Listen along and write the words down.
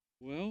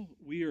Well,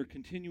 we are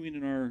continuing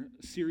in our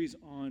series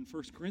on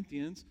First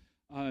Corinthians.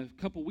 A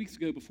couple weeks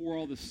ago, before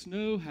all the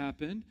snow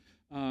happened,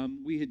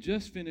 we had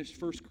just finished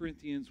First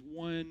Corinthians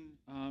 1,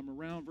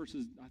 around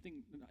verses, I think,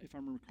 if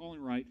I'm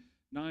recalling right,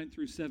 9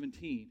 through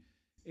 17.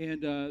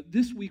 And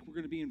this week, we're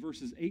going to be in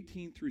verses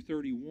 18 through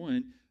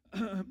 31,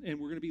 and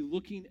we're going to be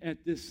looking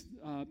at this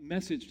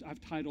message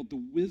I've titled,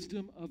 The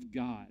Wisdom of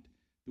God.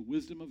 The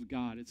Wisdom of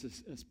God. It's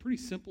a pretty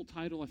simple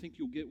title. I think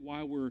you'll get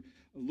why we're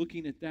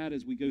looking at that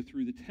as we go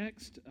through the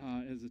text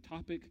as a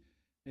topic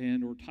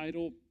and or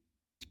title,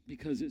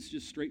 because it's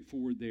just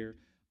straightforward there.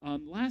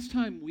 Last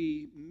time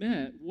we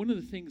met, one of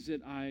the things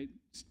that I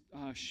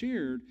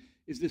shared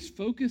is this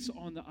focus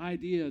on the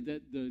idea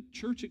that the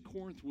church at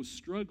Corinth was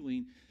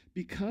struggling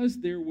because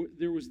there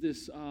was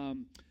this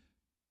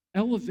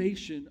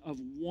elevation of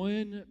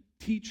one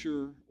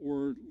teacher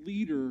or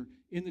leader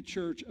in the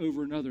church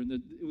over another, and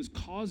that it was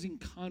causing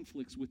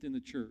conflicts within the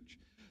church.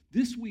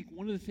 This week,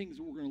 one of the things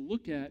that we're going to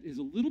look at is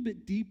a little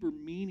bit deeper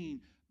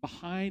meaning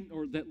behind,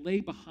 or that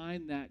lay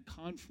behind that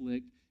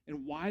conflict,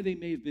 and why they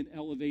may have been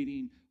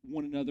elevating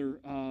one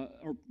another,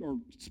 or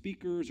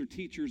speakers or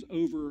teachers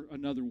over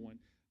another one.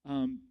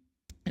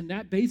 And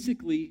that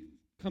basically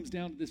comes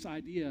down to this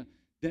idea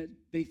that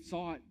they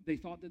thought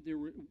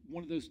that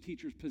one of those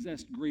teachers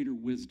possessed greater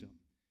wisdom.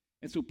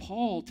 And so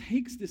Paul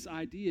takes this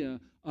idea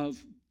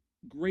of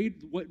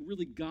what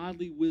really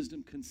godly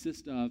wisdom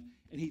consists of,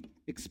 and he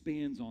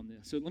expands on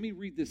this. So let me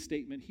read this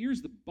statement.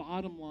 Here's the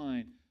bottom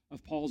line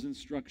of Paul's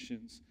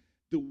instructions.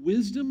 The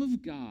wisdom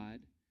of God,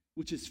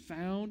 which is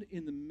found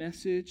in the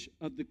message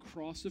of the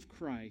cross of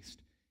Christ,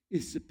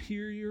 is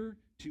superior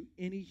to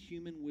any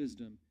human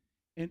wisdom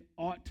and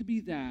ought to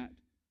be that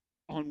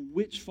on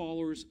which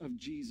followers of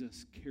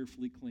Jesus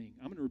carefully cling.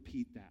 I'm going to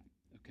repeat that,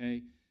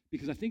 okay?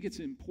 Because I think it's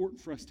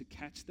important for us to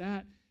catch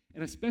that.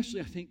 And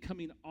especially, I think,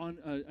 coming on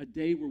a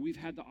day where we've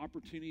had the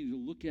opportunity to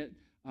look at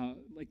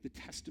like the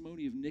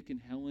testimony of Nick and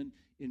Helen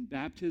in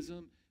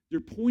baptism, they're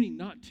pointing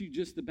not to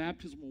just the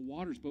baptismal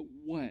waters, but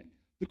what?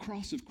 The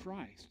cross of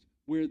Christ,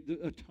 where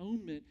the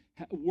atonement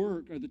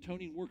work, or the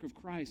atoning work of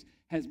Christ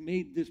has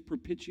made this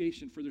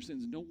propitiation for their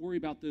sins. And don't worry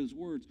about those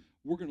words.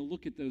 We're going to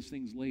look at those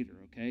things later,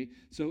 okay?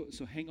 So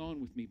hang on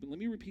with me. But let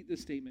me repeat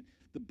this statement.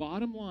 The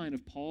bottom line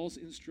of Paul's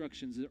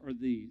instructions are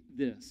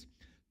this.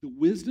 The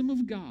wisdom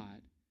of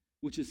God,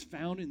 which is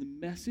found in the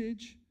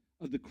message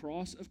of the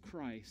cross of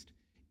Christ,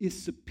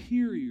 is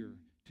superior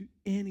to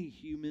any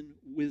human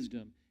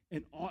wisdom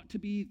and ought to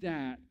be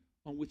that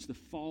on which the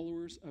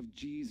followers of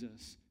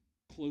Jesus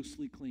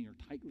closely cling or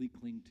tightly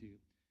cling to.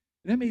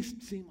 And that may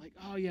seem like,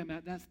 oh yeah,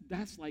 Matt,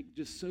 that's like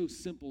just so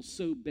simple,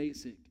 so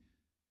basic.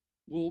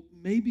 Well,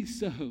 maybe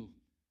so,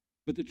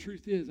 but the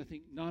truth is, I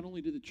think not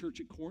only did the church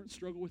at Corinth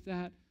struggle with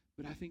that,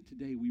 but I think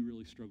today we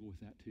really struggle with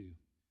that too.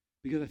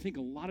 Because I think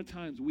a lot of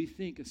times we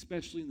think,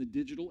 especially in the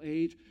digital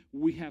age,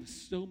 we have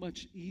so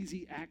much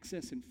easy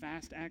access and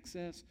fast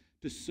access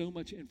to so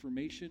much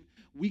information,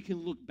 we can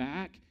look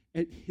back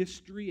at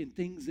history and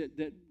things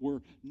that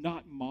were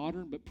not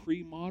modern but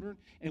pre-modern,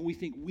 and we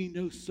think we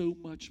know so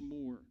much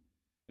more.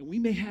 And we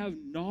may have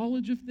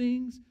knowledge of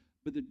things,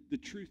 but the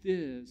truth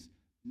is,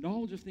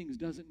 knowledge of things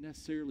doesn't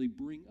necessarily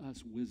bring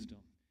us wisdom.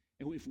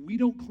 And if we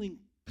don't cling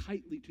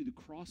tightly to the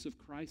cross of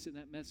Christ in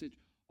that message,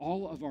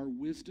 all of our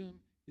wisdom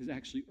is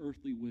actually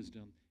earthly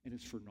wisdom, and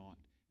it's for naught.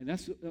 And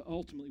that's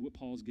ultimately what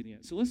Paul is getting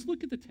at. So let's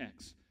look at the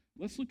text.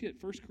 Let's look at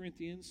 1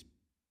 Corinthians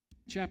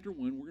chapter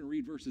 1. We're going to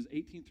read verses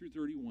 18 through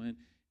 31,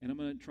 and I'm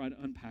going to try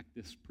to unpack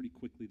this pretty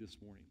quickly this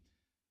morning.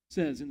 It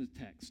says in the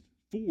text,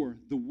 "For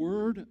the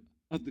word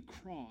of the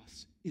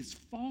cross is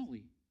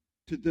folly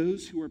to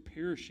those who are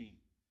perishing,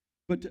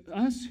 but to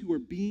us who are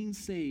being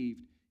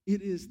saved,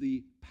 it is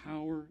the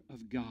power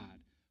of God.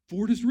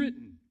 For it is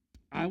written,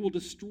 I will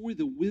destroy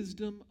the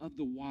wisdom of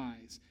the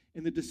wise,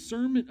 and the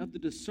discernment of the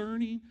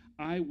discerning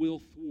I will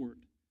thwart.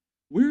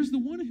 Where's the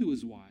one who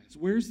is wise?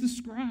 Where's the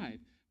scribe?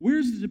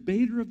 Where's the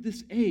debater of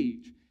this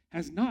age?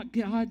 Has not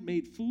God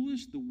made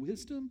foolish the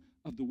wisdom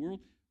of the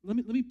world?" Let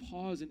me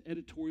pause and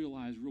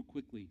editorialize real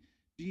quickly.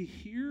 Do you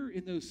hear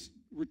in those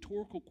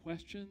rhetorical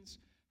questions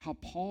how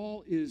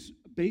Paul is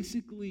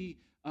basically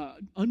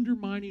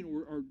undermining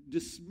or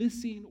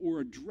dismissing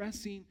or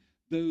addressing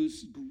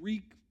those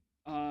Greek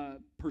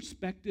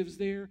perspectives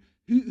there?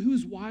 Who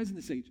is wise in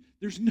this age?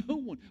 There's no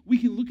one. We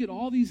can look at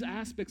all these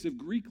aspects of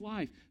Greek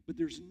life, but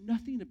there's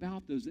nothing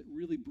about those that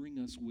really bring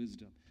us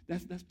wisdom.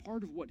 That's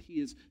part of what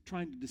he is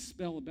trying to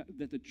dispel about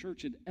that the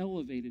church had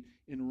elevated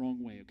in a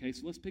wrong way. Okay,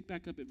 so let's pick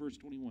back up at verse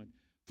 21.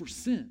 "For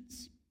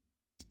since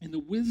in the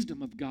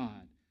wisdom of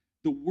God,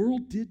 the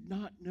world did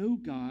not know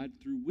God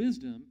through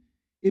wisdom,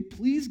 it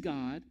pleased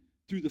God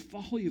through the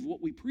folly of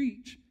what we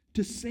preach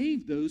to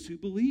save those who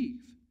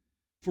believe.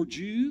 For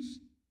Jews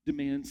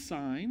demand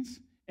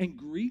signs, and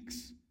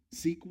Greeks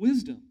seek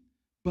wisdom.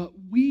 But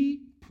we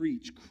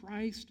preach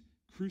Christ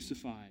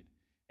crucified,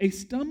 a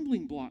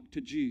stumbling block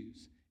to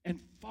Jews and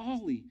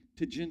folly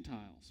to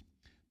Gentiles.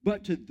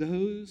 But to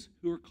those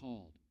who are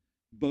called,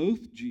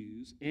 both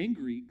Jews and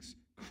Greeks,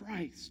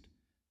 Christ,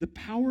 the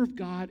power of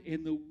God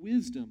and the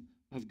wisdom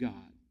of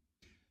God.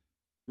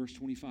 Verse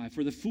 25,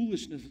 for the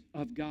foolishness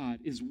of God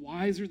is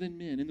wiser than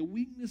men, and the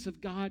weakness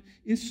of God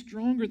is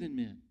stronger than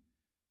men.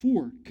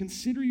 For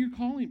consider your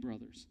calling,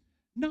 brothers.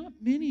 Not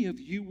many of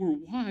you were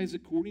wise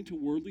according to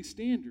worldly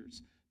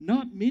standards.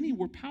 Not many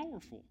were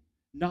powerful.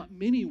 Not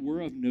many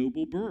were of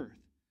noble birth.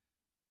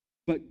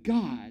 But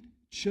God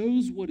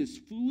chose what is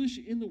foolish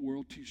in the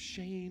world to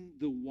shame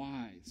the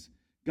wise.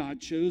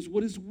 God chose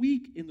what is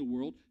weak in the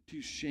world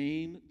to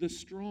shame the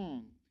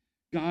strong.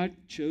 God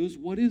chose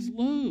what is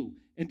low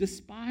and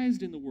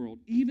despised in the world,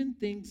 even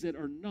things that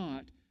are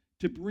not,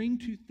 to bring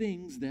to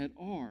things that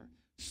are,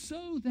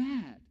 so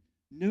that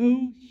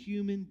no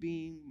human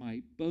being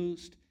might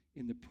boast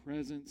in the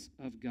presence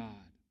of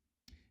God.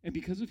 And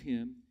because of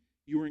him,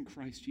 you are in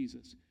Christ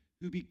Jesus,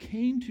 who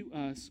became to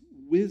us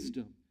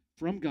wisdom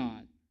from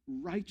God,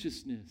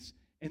 righteousness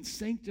and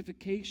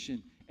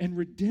sanctification and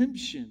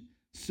redemption,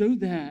 so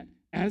that,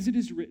 as it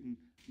is written,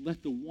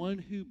 let the one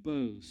who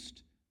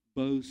boasts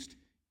boast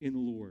in the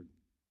Lord.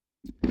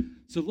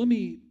 So let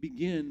me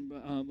begin.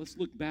 Let's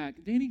look back.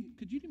 Danny,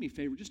 could you do me a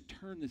favor? Just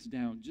turn this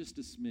down just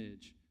a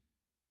smidge.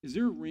 Is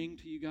there a ring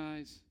to you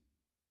guys?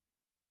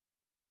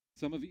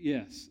 Some of you?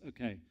 Yes.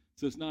 Okay.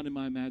 So it's not in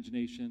my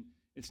imagination.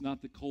 It's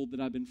not the cold that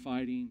I've been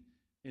fighting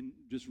and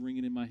just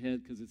ringing in my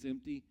head because it's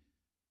empty.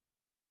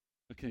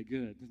 Okay,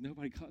 good. Does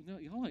nobody call? No,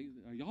 y'all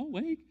are y'all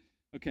awake?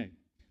 Okay.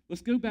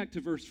 Let's go back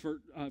to verse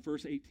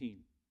 18.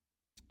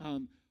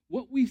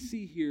 What we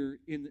see here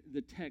in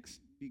the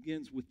text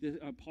begins with this.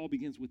 Paul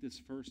begins with this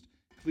first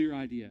clear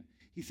idea.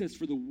 He says,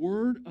 "For the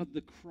word of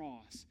the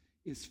cross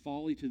is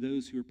folly to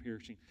those who are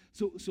perishing."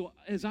 So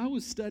as I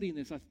was studying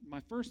this, my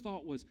first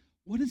thought was,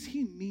 what does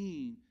he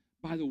mean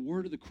by the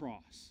word of the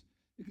cross?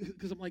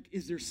 Because I'm like,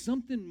 is there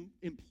something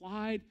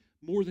implied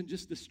more than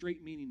just the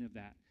straight meaning of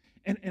that?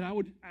 And I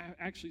would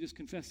actually just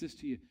confess this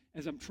to you.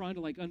 As I'm trying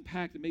to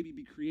unpack and maybe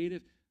be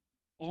creative,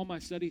 all my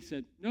study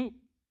said, nope,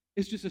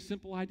 it's just a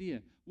simple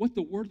idea. What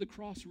the word of the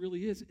cross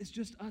really is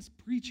just us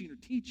preaching or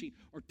teaching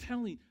or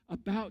telling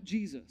about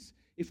Jesus.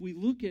 If we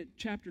look at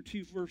chapter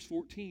 2, verse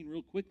 14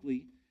 real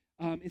quickly,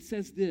 it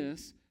says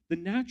this, "The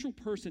natural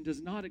person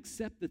does not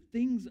accept the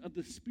things of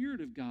the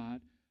Spirit of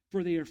God,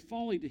 for they are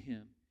folly to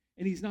him,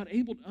 and he's not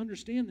able to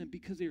understand them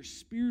because they are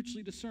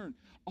spiritually discerned."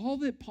 All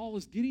that Paul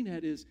is getting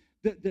at is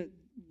that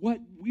what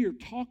we are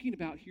talking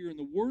about here in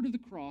the word of the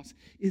cross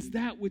is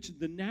that which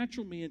the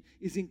natural man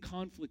is in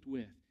conflict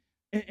with.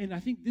 And I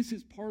think this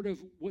is part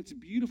of what's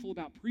beautiful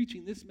about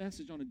preaching this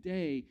message on a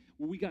day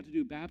where we got to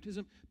do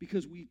baptism,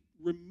 because we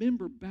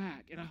remember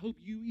back, and I hope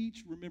you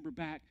each remember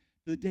back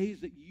the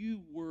days that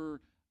you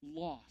were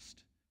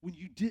lost, when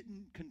you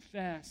didn't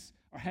confess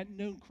or hadn't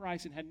known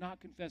Christ and had not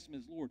confessed him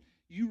as Lord.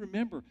 You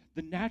remember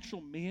the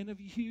natural man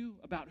of you,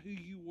 about who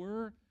you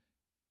were,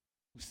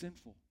 was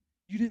sinful.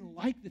 You didn't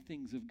like the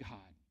things of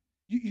God.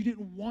 You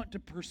didn't want to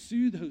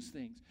pursue those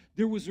things.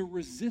 There was a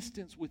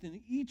resistance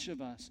within each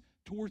of us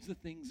towards the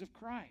things of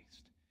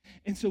Christ.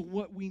 And so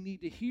what we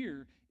need to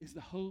hear is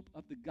the hope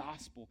of the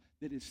gospel,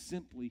 that is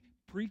simply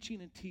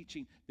preaching and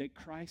teaching that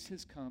Christ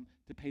has come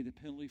to pay the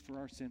penalty for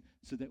our sin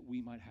so that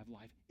we might have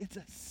life. It's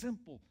a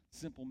simple,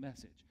 simple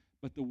message.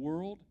 But the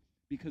world,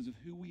 because of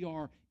who we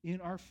are in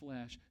our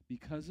flesh,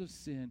 because of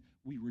sin,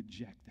 we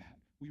reject that.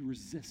 We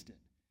resist it.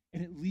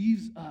 And it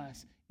leaves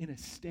us in a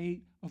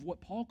state of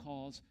what Paul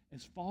calls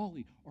as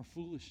folly or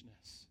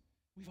foolishness.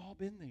 We've all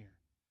been there.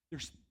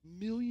 There's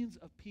millions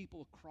of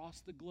people across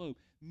the globe.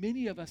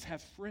 Many of us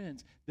have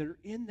friends that are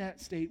in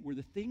that state where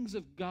the things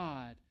of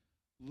God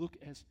look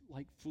as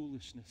like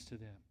foolishness to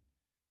them.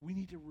 We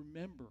need to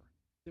remember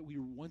that we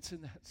were once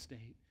in that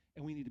state,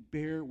 and we need to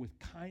bear with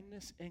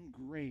kindness and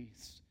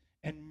grace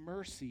and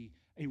mercy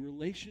a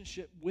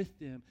relationship with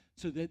them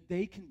so that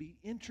they can be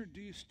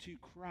introduced to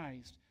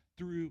Christ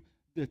through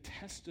the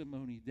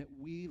testimony that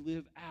we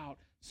live out,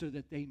 so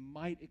that they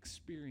might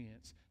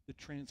experience the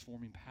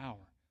transforming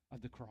power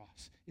of the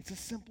cross. It's a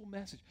simple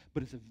message,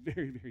 but it's a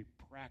very, very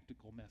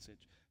practical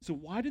message. So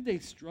why did they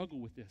struggle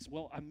with this?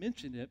 Well, I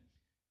mentioned it.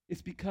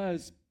 It's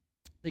because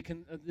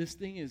this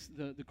thing is,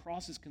 the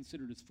cross is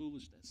considered as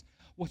foolishness.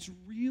 What's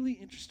really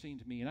interesting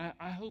to me, and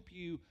I hope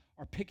you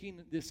are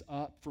picking this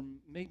up from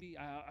maybe,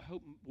 I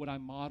hope what I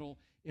model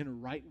in a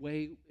right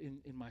way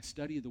in my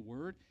study of the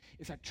Word,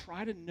 is I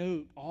try to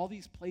note all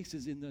these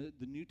places in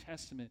the New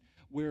Testament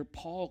where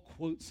Paul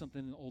quotes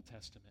something in the Old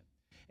Testament.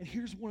 And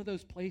here's one of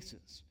those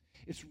places.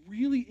 It's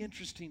really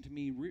interesting to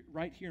me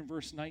right here in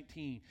verse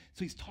 19.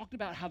 So he's talked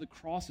about how the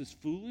cross is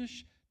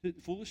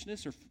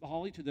foolishness or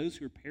folly to those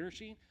who are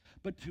perishing,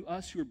 but to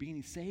us who are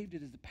being saved,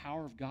 it is the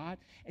power of God.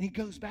 And he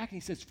goes back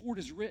and he says, "For it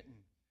is written."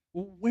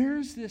 Well, where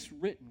is this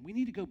written? We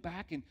need to go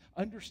back and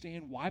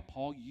understand why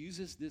Paul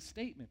uses this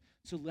statement.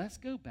 So let's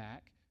go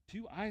back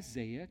to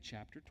Isaiah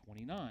chapter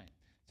 29.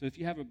 So if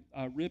you have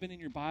a ribbon in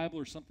your Bible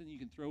or something you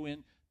can throw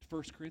in to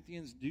 1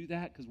 Corinthians, do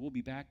that, because we'll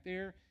be back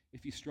there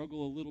if you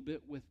struggle a little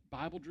bit with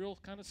Bible drill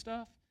kind of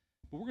stuff.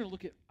 But we're going to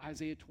look at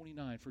Isaiah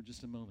 29 for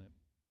just a moment.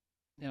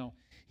 Now,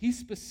 he's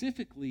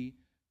specifically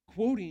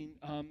quoting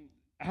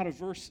out of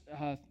verse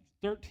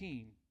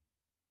 13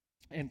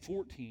 and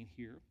 14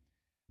 here.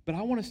 But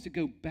I want us to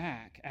go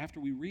back after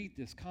we read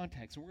this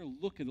context, and we're going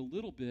to look at a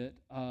little bit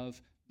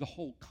of the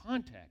whole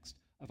context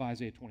of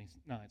Isaiah 29.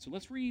 So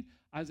let's read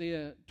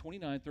Isaiah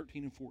 29,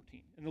 13, and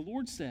 14. And the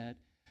Lord said,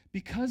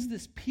 because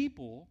this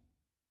people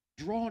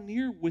draw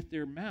near with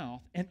their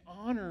mouth and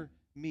honor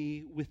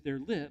me with their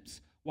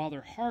lips, while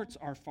their hearts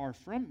are far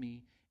from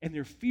me, and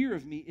their fear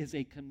of me is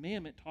a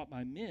commandment taught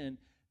by men,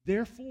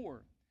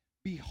 therefore,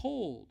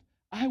 behold,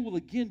 I will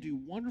again do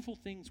wonderful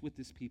things with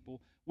this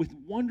people, with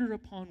wonder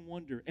upon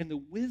wonder, and the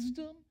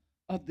wisdom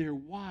of their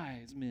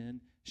wise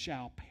men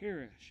shall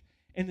perish,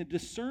 and the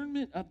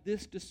discernment of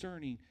this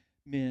discerning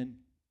men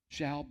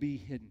shall be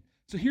hidden.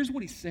 So here's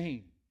what he's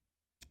saying.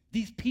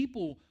 These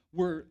people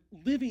were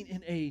living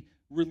in a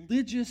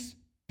religious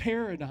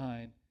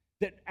paradigm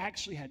that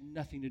actually had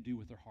nothing to do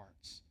with their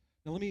hearts.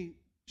 Now let me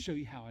show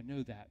you how I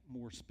know that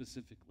more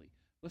specifically.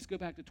 Let's go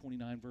back to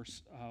 29,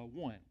 verse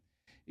 1.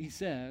 He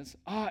says,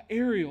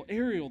 Ariel,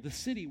 Ariel, the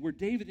city where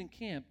David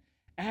encamped,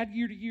 add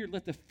year to year,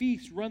 let the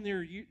feasts run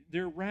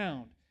their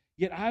round.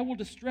 Yet I will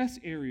distress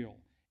Ariel,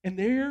 and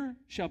there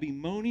shall be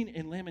moaning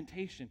and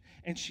lamentation,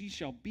 and she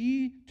shall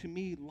be to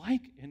me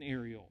like an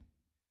Ariel.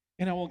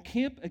 And I will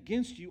encamp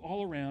against you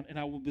all around, and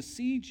I will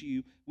besiege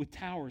you with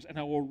towers, and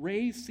I will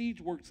raise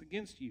siege works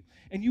against you,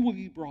 and you will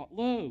be brought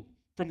low.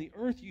 From the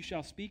earth you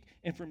shall speak,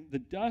 and from the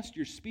dust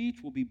your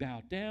speech will be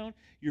bowed down.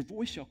 Your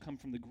voice shall come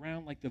from the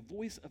ground like the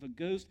voice of a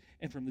ghost,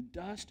 and from the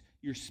dust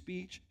your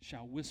speech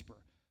shall whisper.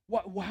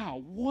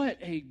 Wow, what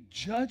a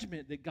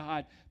judgment that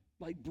God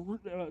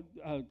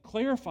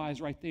clarifies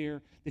right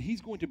there that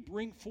he's going to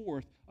bring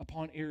forth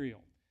upon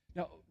Ariel.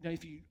 Now,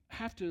 if you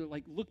have to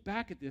look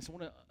back at this, I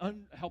want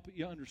to help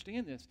you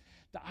understand this.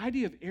 The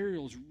idea of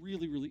Ariel is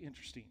really, really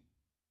interesting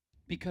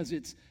because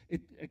it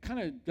kind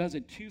of does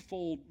a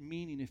twofold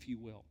meaning, if you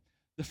will.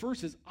 The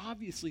first is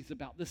obviously it's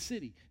about the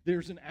city.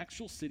 There's an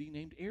actual city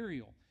named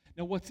Ariel.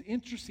 Now, what's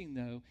interesting,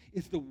 though,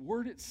 is the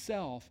word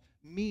itself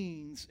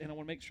means, and I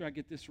want to make sure I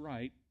get this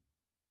right,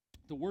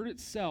 the word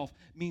itself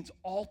means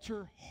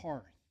altar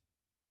hearth.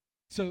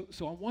 So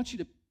I want you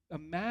to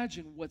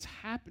imagine what's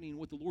happening,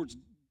 what the Lord's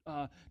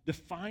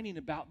defining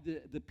about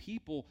the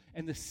people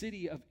and the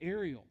city of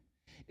Ariel,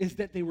 is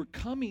that they were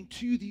coming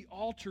to the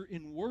altar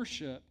in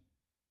worship,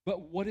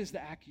 but what is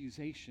the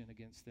accusation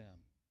against them?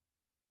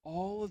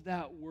 All of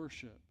that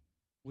worship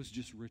was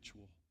just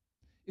ritual.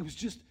 It was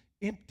just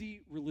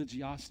empty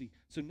religiosity.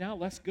 So now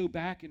let's go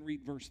back and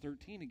read verse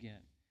 13 again.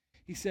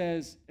 He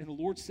says, and the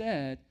Lord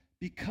said,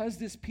 because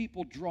this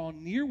people draw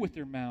near with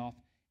their mouth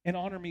and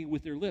honor me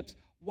with their lips,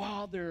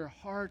 while their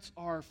hearts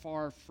are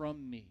far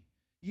from me.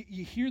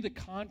 You hear the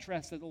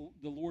contrast that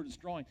the Lord is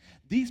drawing.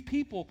 These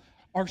people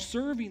are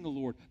serving the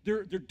Lord.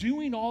 They're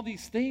doing all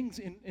these things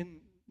in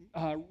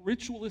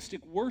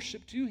ritualistic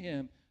worship to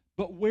him,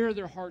 but where are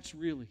their hearts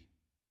really?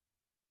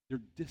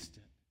 They're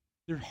distant.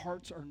 Their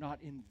hearts are not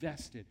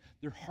invested.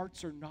 Their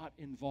hearts are not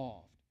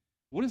involved.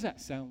 What does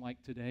that sound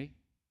like today?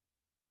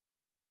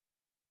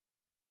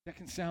 That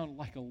can sound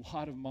like a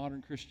lot of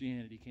modern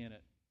Christianity, can't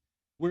it?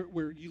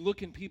 Where you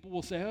look and people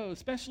will say, oh,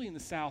 especially in the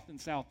South and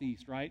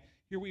Southeast, right?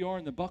 Here we are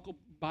in the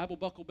Bible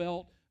buckle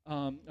belt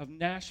of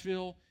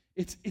Nashville.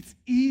 It's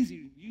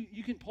easy.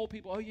 You can poll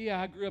people, oh, yeah,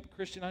 I grew up a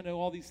Christian. I know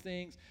all these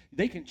things.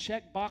 They can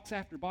check box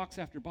after box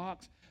after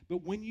box.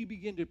 But when you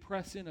begin to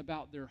press in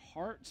about their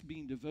hearts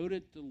being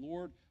devoted to the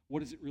Lord, what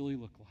does it really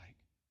look like?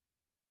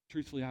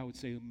 Truthfully, I would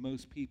say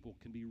most people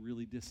can be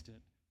really distant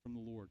from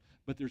the Lord.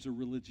 But there's a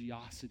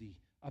religiosity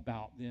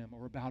about them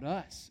or about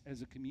us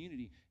as a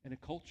community and a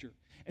culture.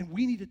 And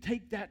we need to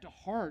take that to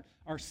heart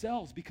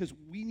ourselves because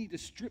we need to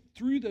strip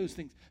through those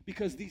things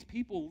because these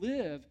people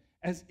live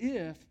as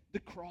if the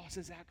cross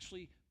is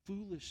actually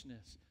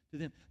foolishness to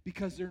them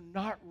because they're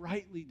not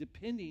rightly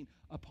depending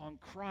upon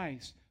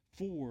Christ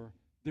for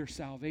their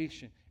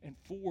salvation and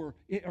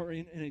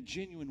in a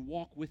genuine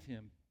walk with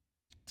him.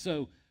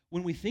 So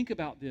when we think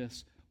about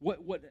this,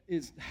 what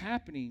is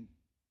happening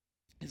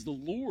is the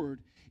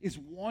Lord is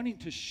wanting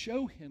to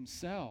show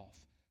himself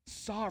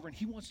sovereign.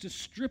 He wants to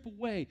strip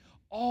away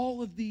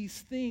all of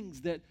these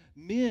things that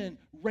men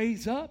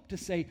raise up to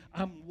say,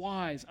 I'm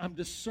wise, I'm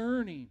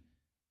discerning.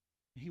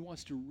 He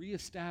wants to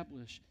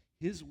reestablish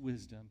his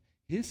wisdom,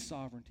 his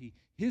sovereignty,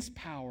 his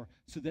power,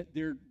 so that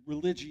their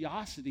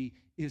religiosity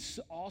is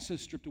also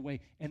stripped away,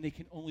 and they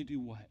can only do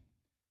what?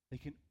 They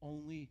can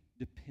only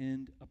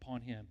depend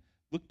upon him.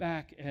 Look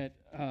back at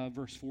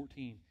verse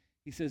 14.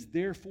 He says,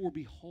 therefore,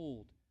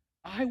 behold,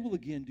 I will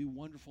again do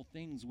wonderful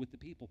things with the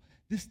people.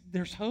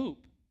 There's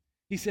hope.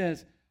 He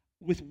says,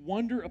 with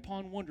wonder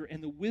upon wonder,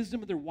 and the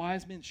wisdom of their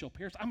wise men shall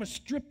perish. I'm going to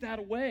strip that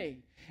away.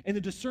 And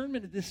the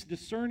discernment of this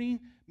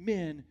discerning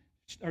men,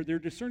 or their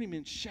discerning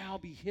men, shall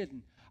be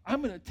hidden.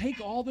 I'm going to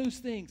take all those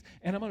things,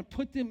 and I'm going to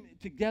put them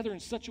together in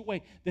such a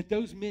way that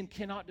those men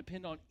cannot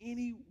depend on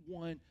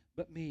anyone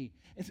but me.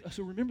 And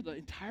so remember, the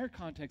entire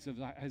context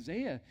of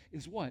Isaiah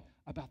is what?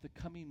 About the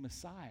coming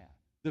Messiah,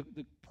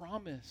 the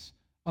promise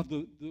of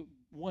the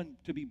one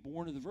to be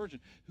born of the virgin,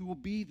 who will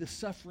be the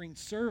suffering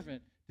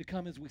servant to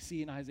come, as we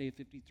see in Isaiah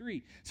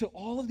 53. So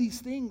all of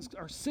these things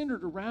are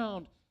centered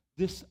around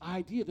this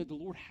idea that the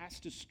Lord has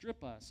to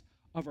strip us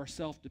of our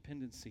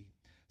self-dependency.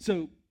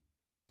 So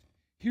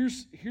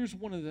here's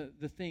one of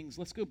the things.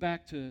 Let's go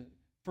back to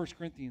 1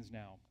 Corinthians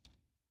now.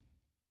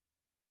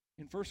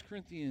 In 1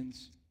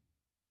 Corinthians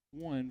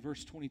 1,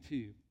 verse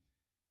 22,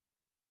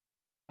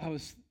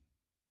 let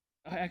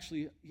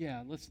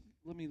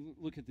me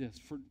look at this.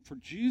 For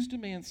Jews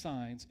demand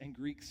signs and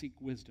Greeks seek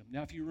wisdom.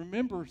 Now, if you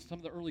remember some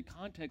of the early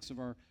context of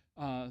our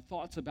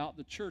thoughts about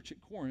the church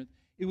at Corinth,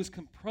 it was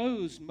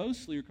comprised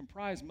mostly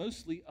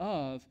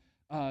of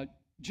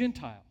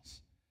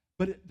Gentiles.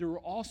 But there were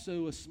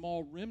also a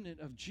small remnant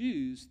of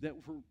Jews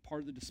that were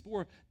part of the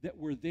diaspora that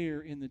were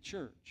there in the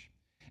church.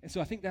 And so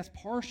I think that's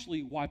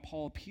partially why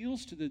Paul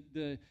appeals to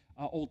the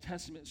Old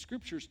Testament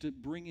scriptures to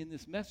bring in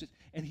this message.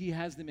 And he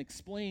has them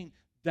explain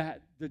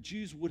that the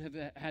Jews would have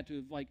had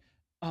to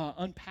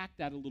unpack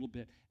that a little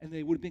bit. And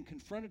they would have been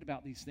confronted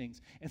about these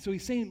things. And so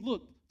he's saying,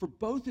 look, for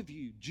both of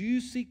you,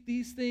 Jews seek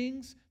these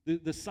things,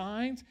 the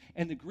signs,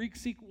 and the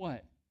Greeks seek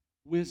what?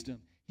 Wisdom.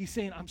 He's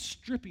saying, I'm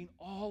stripping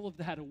all of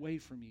that away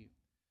from you.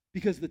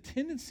 Because the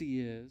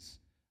tendency is,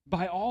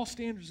 by all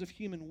standards of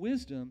human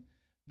wisdom,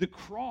 the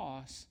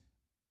cross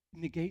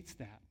negates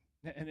that.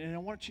 And I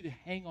want you to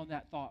hang on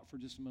that thought for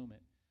just a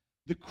moment.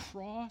 The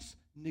cross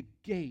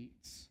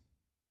negates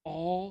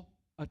all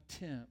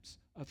attempts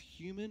of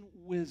human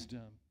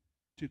wisdom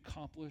to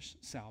accomplish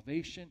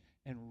salvation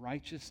and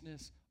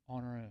righteousness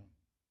on our own.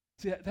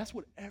 See, that's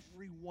what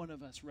every one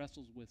of us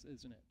wrestles with,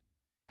 isn't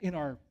it? In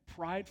our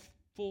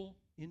prideful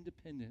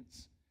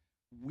independence,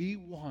 we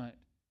want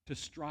to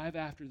strive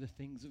after the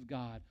things of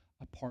God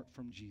apart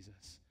from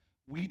Jesus.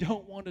 We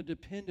don't want to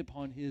depend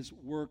upon his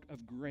work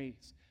of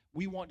grace.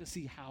 We want to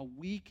see how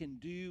we can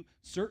do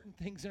certain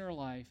things in our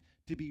life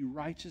to be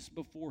righteous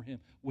before him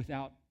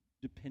without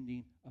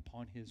depending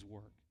upon his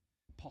work.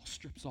 Paul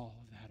strips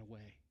all of that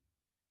away.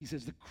 He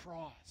says the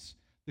cross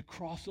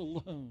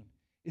alone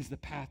is the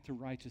path to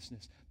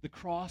righteousness. The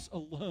cross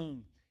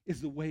alone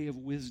is the way of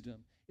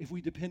wisdom. If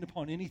we depend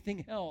upon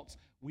anything else,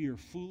 we are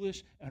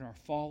foolish and our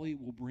folly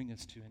will bring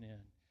us to an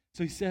end.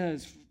 So he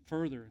says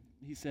further,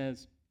 he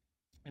says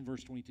in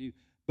verse 22,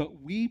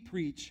 but we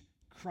preach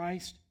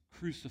Christ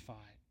crucified,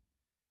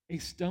 a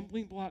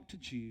stumbling block to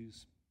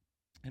Jews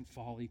and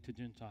folly to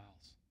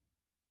Gentiles.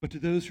 But to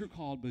those who are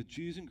called, both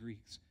Jews and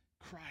Greeks,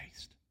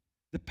 Christ,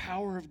 the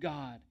power of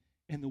God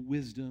and the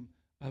wisdom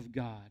of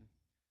God.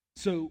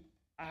 So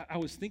I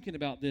was thinking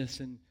about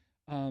this, and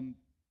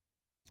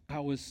I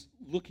was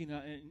looking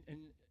at,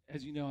 and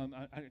as you know,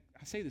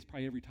 I say this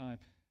probably every time,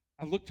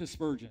 I look to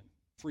Spurgeon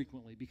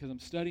frequently because I'm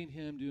studying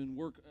him, doing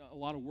a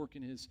lot of work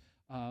in his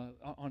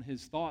on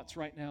his thoughts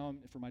right now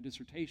for my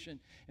dissertation.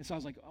 And so I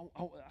was like,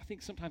 I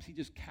think sometimes he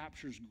just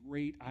captures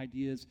great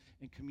ideas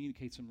and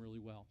communicates them really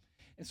well.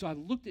 And so I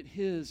looked at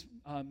his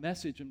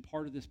message and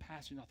part of this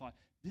passage, and I thought,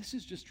 this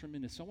is just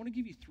tremendous. So I want to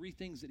give you 3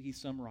 things that he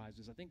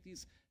summarizes. I think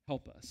these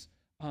help us.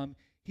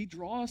 He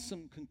draws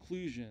some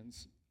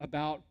conclusions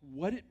about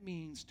what it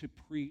means to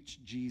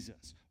preach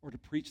Jesus or to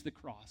preach the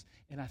cross.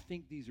 And I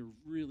think these are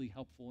really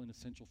helpful and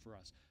essential for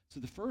us. So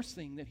the first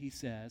thing that he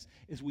says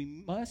is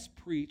we must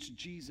preach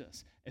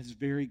Jesus as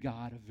very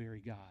God of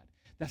very God.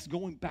 That's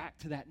going back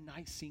to that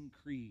Nicene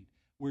Creed.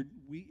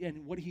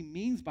 And what he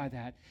means by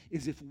that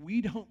is if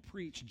we don't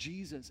preach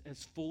Jesus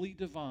as fully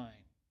divine,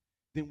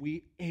 then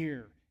we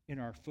err in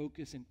our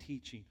focus and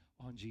teaching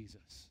on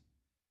Jesus.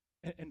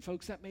 And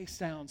folks, that may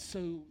sound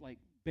so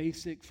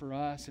basic for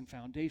us and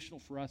foundational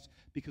for us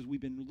because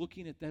we've been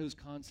looking at those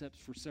concepts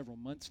for several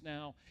months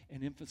now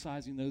and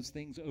emphasizing those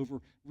things over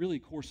really a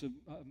course of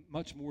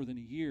much more than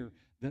a year.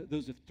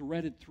 Those have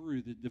threaded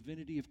through the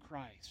divinity of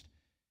Christ.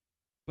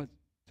 But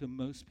to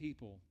most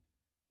people,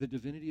 the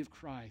divinity of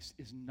Christ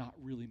is not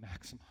really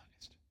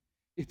maximized.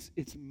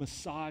 It's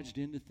massaged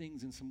into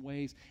things in some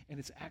ways, and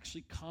it's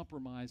actually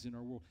compromised in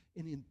our world.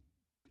 And in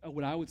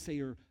what I would say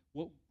are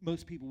what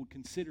most people would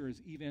consider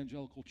as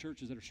evangelical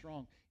churches that are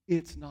strong,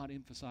 it's not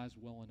emphasized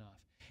well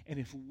enough. And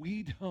if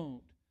we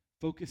don't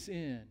focus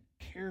in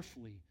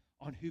carefully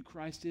on who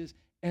Christ is,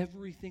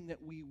 everything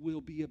that we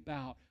will be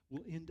about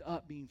will end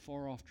up being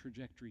far off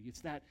trajectory.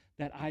 It's that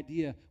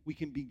idea we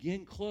can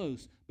begin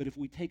close, but if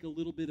we take a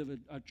little bit of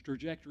a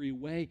trajectory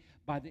away,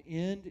 by the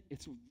end,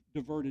 it's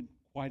diverted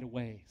quite a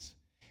ways.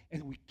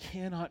 And we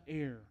cannot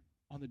err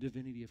on the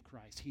divinity of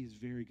Christ. He is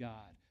very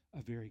God,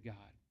 a very God.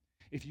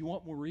 If you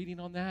want more reading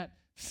on that,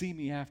 see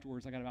me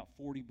afterwards. I got about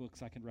 40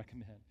 books I can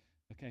recommend.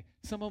 Okay,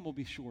 some of them will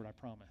be short, I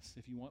promise.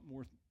 If you want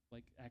more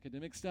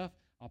academic stuff,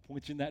 I'll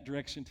point you in that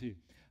direction too.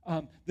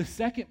 The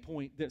second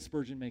point that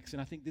Spurgeon makes,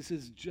 and I think this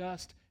is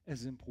just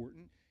as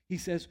important, he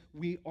says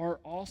we are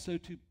also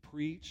to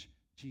preach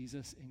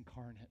Jesus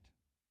incarnate,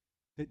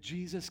 that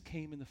Jesus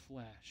came in the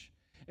flesh.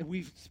 And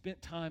we've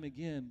spent time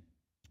again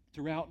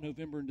throughout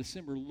November and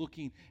December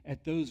looking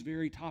at those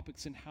very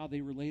topics and how they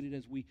related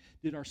as we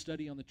did our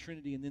study on the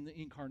Trinity and then the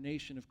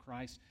incarnation of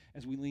Christ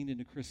as we leaned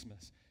into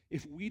Christmas.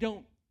 If we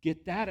don't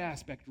get that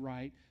aspect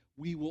right,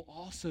 we will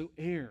also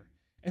err.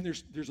 And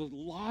there's a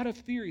lot of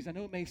theories. I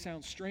know it may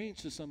sound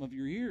strange to some of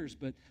your ears,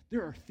 but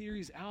there are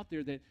theories out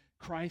there that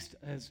Christ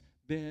has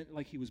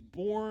he was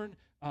born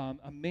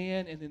a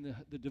man, and then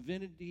the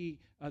divinity,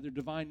 their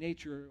divine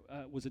nature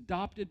was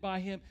adopted by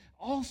him.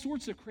 All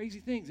sorts of crazy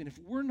things. And if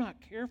we're not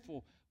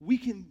careful, we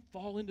can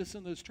fall into some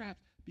of those traps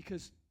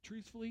because,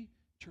 truthfully,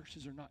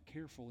 churches are not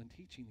careful in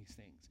teaching these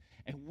things.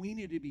 And we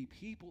need to be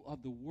people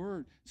of the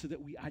Word so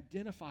that we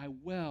identify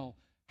well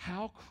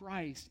how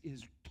Christ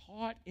is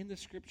taught in the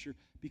Scripture,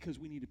 because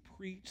we need to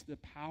preach the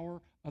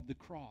power of the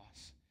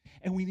cross.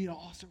 And we need to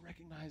also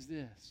recognize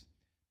this.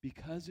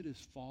 Because it is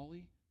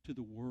folly to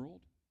the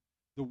world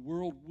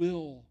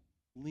will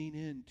lean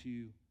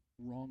into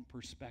wrong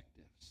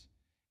perspectives.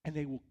 And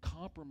they will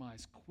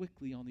compromise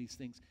quickly on these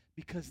things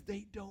because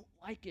they don't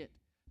like it,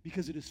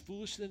 because it is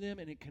foolish to them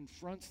and it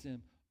confronts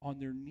them on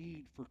their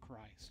need for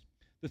Christ.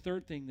 The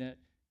third thing that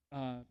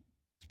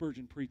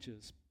Spurgeon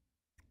preaches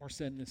or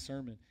said in this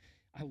sermon,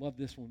 I love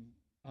this one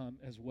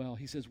as well.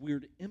 He says, we are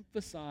to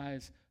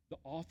emphasize the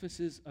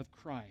offices of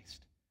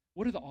Christ.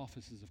 What are the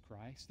offices of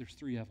Christ? There's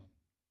 3 of them.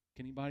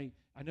 Can anybody?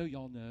 I know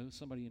y'all know.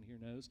 Somebody in here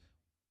knows.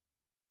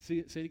 Say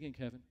it again,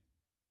 Kevin.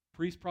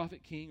 Priest,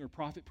 prophet, king, or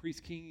prophet,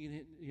 priest,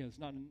 king. It's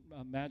not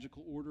a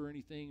magical order or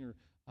anything, or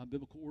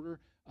biblical order.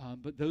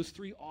 But those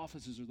 3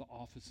 offices are the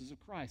offices of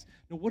Christ.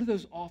 Now, what do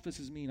those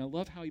offices mean? I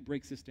love how he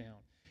breaks this down.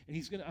 And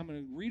I'm going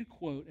to read a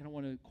quote, and I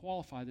want to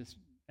qualify this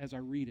as I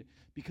read it,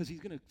 because he's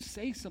going to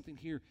say something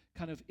here,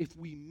 kind of if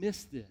we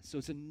miss this. So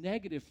it's a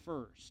negative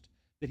first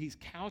that he's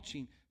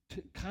couching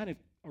to kind of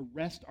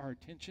arrest our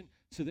attention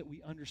so that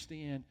we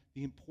understand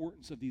the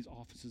importance of these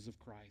offices of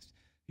Christ.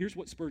 Here's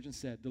what Spurgeon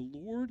said. The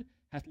Lord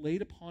hath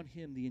laid upon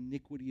him the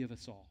iniquity of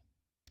us all.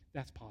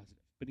 That's positive.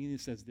 But he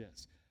says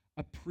this.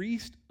 A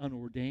priest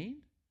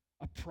unordained,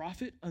 a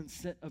prophet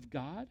unsent of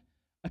God,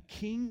 a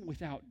king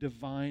without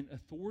divine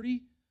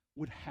authority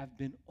would have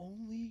been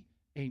only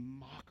a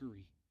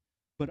mockery.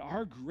 But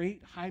our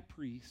great high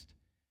priest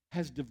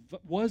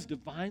was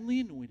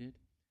divinely anointed,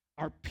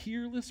 our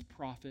peerless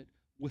prophet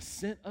was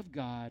sent of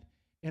God,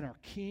 and our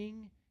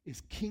king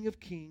is King of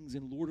kings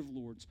and Lord of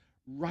lords,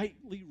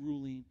 rightly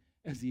ruling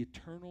as the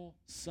eternal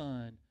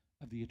Son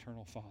of the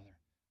eternal Father.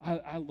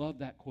 I love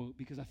that quote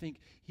because I think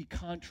he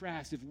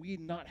contrasts. If we had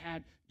not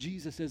had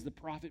Jesus as the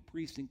prophet,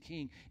 priest, and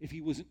king, if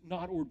he was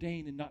not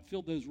ordained and not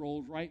filled those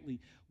roles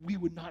rightly, we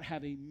would not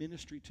have a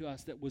ministry to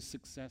us that was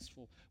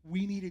successful.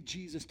 We needed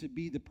Jesus to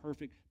be the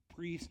perfect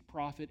priest,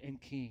 prophet,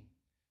 and king.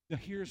 Now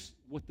here's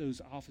what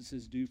those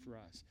offices do for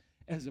us.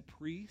 As a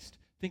priest,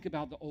 think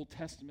about the Old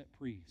Testament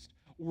priest,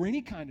 or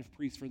any kind of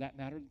priest for that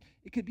matter.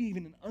 It could be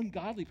even an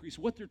ungodly priest.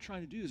 What they're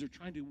trying to do is they're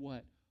trying to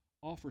what?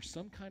 Offer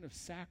some kind of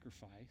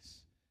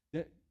sacrifice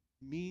that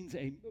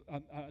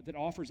that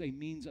offers a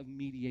means of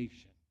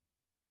mediation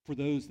for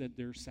those that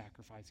they're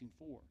sacrificing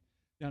for.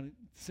 Now, in the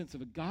sense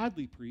of a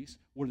godly priest,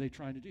 what are they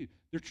trying to do?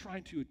 They're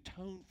trying to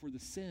atone for the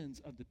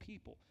sins of the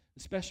people.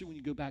 Especially when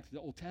you go back to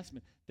the Old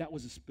Testament, that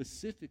was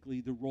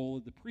specifically the role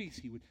of the priest.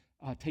 He would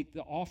take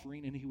the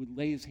offering and he would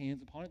lay his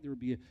hands upon it. There would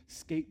be a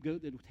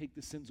scapegoat that would take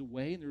the sins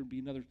away, and there would be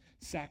another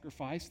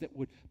sacrifice that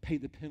would pay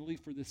the penalty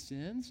for the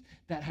sins.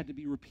 That had to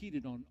be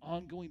repeated on an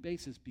ongoing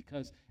basis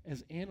because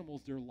as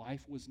animals, their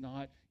life was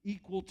not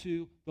equal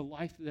to the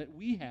life that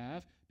we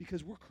have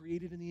because we're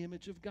created in the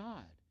image of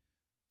God.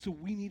 So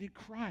we needed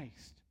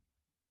Christ,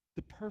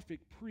 the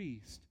perfect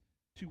priest,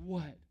 to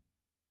what?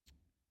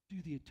 Do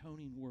the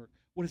atoning work.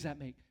 What does that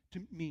mean?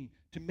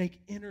 To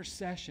make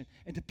intercession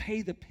and to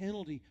pay the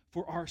penalty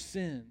for our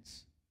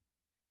sins.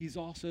 He's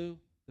also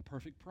the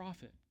perfect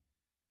prophet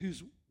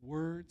whose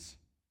words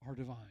are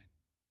divine.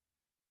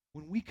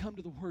 When we come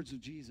to the words of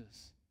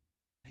Jesus,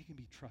 they can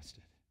be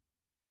trusted.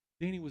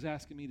 Danny was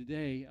asking me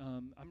today,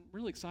 I'm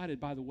really excited,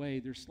 by the way,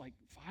 there's like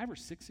 5 or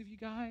 6 of you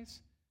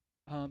guys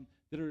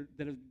that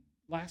have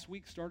last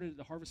week started at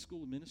the Harvest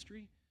School of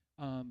Ministry.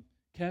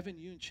 Kevin,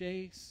 you and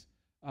Chase,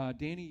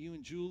 Danny, you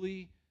and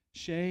Julie,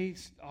 Shay,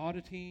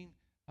 auditing,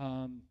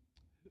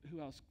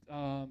 who else?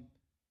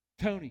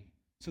 Tony.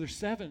 So there's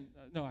 7.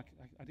 No,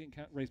 I didn't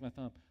raise my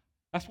thumb.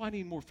 That's why I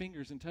need more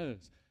fingers and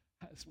toes.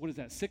 What is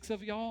that, 6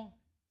 of y'all?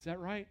 Is that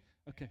right?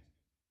 Okay.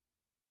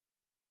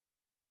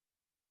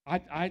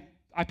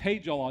 I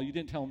paid y'all all. You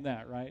didn't tell them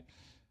that, right?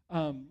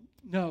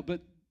 No,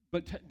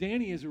 but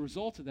Danny, as a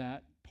result of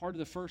that, part of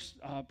the first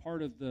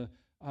part of the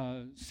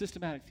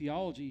systematic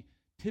theology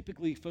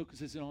typically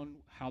focuses on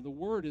how the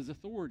Word is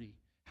authority,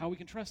 how we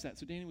can trust that.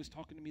 So Danny was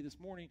talking to me this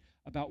morning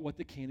about what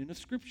the canon of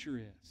Scripture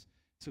is.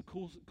 So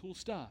cool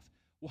stuff.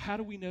 Well, how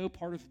do we know?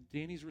 Part of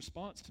Danny's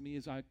response to me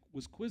as I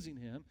was quizzing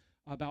him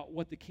about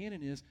what the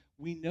canon is,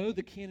 we know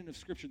the canon of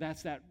Scripture.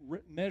 That's that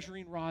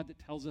measuring rod that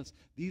tells us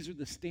these are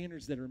the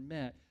standards that are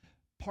met.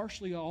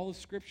 Partially all of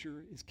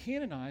Scripture is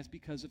canonized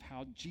because of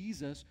how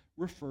Jesus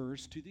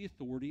refers to the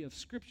authority of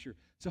Scripture.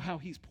 So how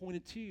he's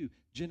pointed to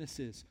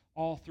Genesis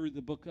all through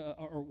the book,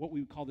 or what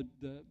we would call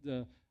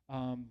the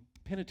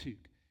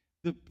Pentateuch,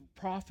 the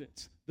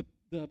prophets,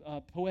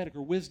 the poetic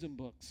or wisdom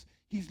books.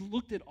 He's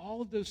looked at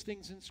all of those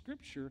things in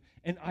Scripture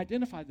and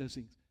identified those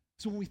things.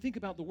 So when we think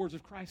about the words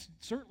of Christ,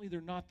 certainly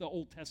they're not the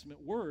Old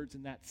Testament words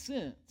in that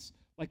sense,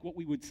 like what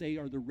we would say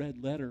are the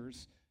red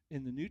letters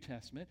in the New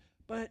Testament,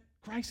 But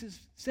Christ has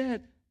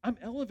said, I'm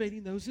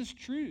elevating those as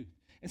truth.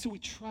 And so we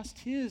trust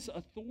his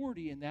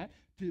authority in that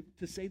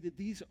to say that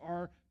these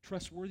are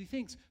trustworthy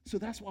things. So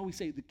that's why we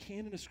say the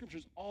canon of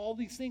scriptures, all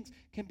these things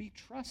can be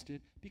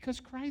trusted because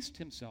Christ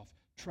himself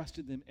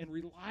trusted them and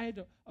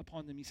relied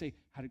upon them. You say,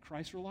 how did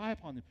Christ rely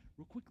upon them?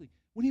 Real quickly,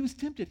 when he was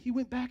tempted, he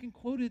went back and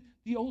quoted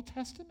the Old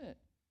Testament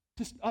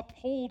to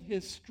uphold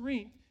his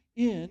strength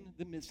in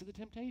the midst of the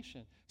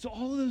temptation. So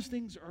all of those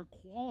things are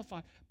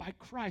qualified by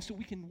Christ. So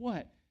we can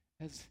what?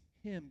 As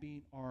him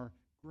being our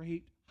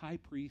great high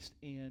priest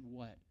and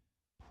what?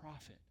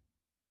 Prophet.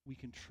 We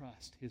can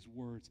trust his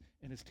words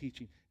and his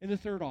teaching. In the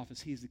third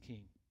office, he's the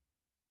king.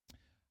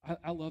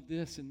 I love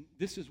this, and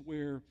this is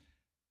where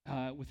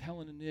with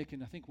Helen and Nick,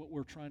 and I think what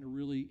we're trying to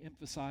really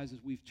emphasize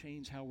is we've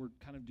changed how we're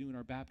kind of doing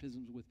our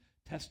baptisms with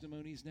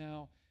testimonies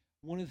now.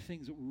 One of the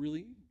things that we're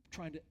really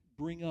trying to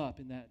bring up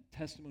in that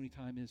testimony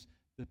time is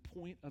the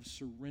point of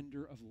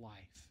surrender of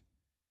life.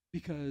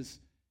 Because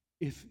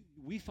if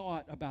we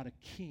thought about a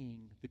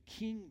king, the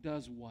king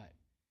does what?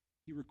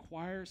 He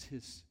requires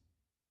his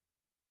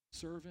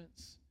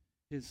servants,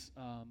 his,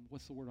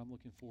 what's the word I'm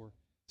looking for?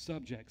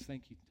 Subjects,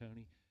 thank you,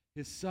 Tony.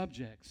 His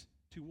subjects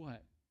to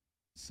what?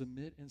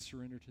 Submit and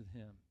surrender to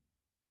him.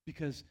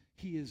 Because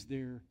he is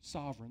their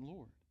sovereign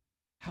Lord.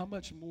 How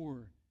much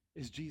more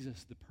is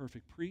Jesus the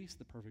perfect priest,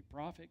 the perfect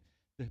prophet,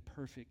 the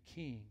perfect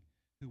king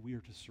who we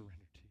are to surrender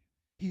to?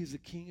 He is the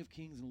King of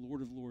kings and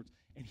Lord of lords,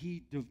 and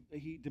he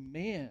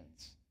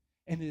demands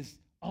and is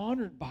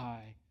honored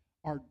by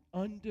our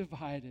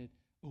undivided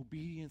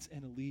obedience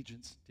and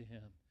allegiance to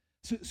him.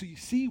 So you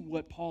see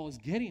what Paul is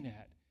getting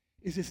at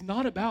is it's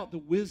not about the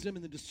wisdom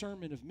and the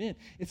discernment of men.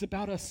 It's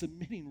about us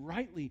submitting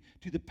rightly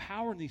to the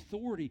power and the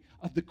authority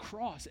of the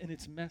cross and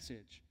its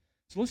message.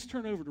 So let's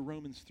turn over to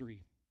Romans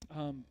 3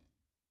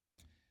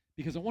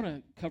 because I want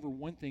to cover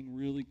one thing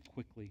really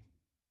quickly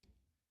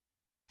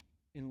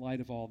in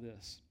light of all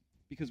this.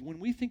 Because when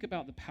we think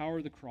about the power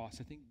of the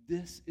cross, I think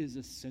this is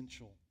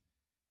essential.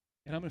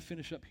 And I'm going to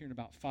finish up here in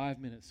about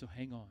 5 minutes, so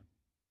hang on.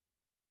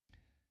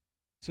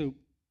 So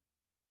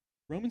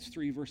Romans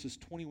 3, verses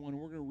 21,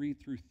 we're going to read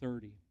through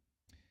 30.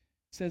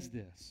 Says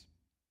this,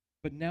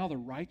 but now the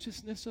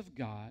righteousness of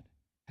God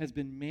has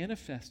been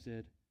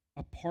manifested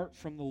apart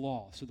from the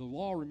law. So the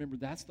law, remember,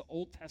 that's the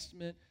Old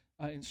Testament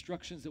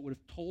instructions that would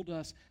have told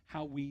us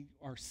how we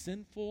are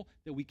sinful,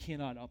 that we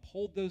cannot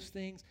uphold those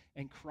things,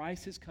 and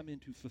Christ has come in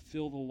to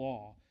fulfill the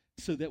law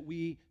so that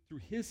we,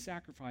 through his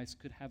sacrifice,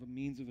 could have a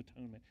means of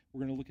atonement. We're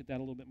going to look at that a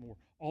little bit more.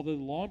 Although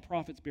the law and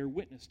prophets bear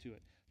witness to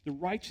it, the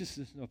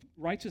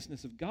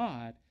righteousness of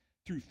God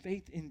through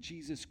faith in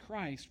Jesus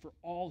Christ for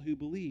all who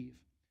believe.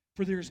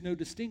 For there is no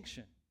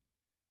distinction.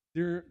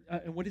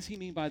 And what does he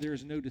mean by there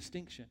is no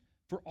distinction?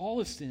 For all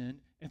have sinned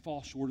and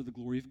fall short of the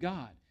glory of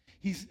God.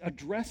 He's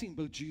addressing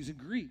both Jews and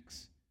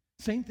Greeks.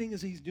 Same thing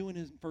as he's doing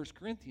in 1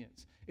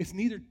 Corinthians. It's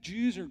neither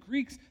Jews or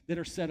Greeks that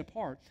are set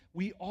apart.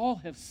 We all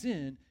have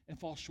sinned and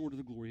fall short of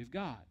the glory of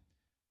God.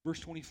 Verse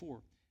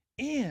 24.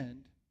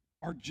 And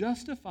are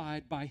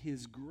justified by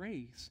his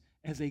grace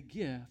as a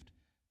gift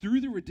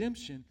through the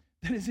redemption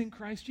that is in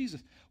Christ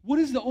Jesus. What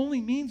is the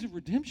only means of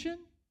redemption?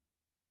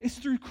 It's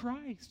through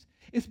Christ.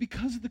 It's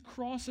because of the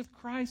cross of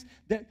Christ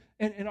that,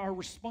 and our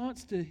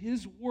response to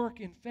his work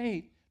in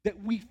faith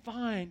that we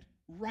find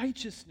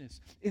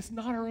righteousness. It's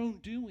not our own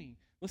doing.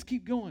 Let's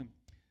keep going.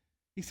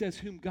 He says,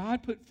 whom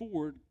God put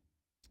forward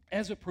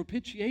as a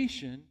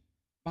propitiation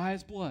by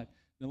his blood.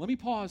 Now let me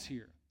pause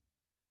here.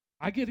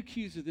 I get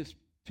accused of this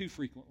too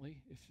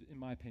frequently, in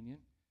my opinion,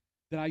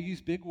 that I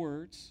use big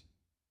words.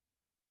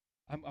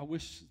 I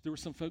wish there were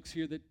some folks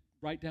here that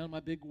write down my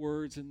big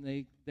words and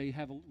they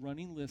have a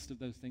running list of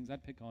those things.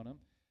 I'd pick on them.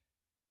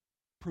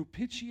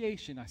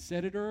 Propitiation, I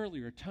said it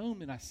earlier.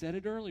 Atonement, I said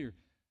it earlier.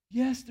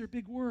 Yes, they're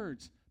big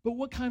words, but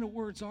what kind of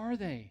words are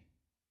they?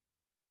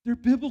 They're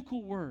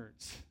biblical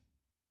words,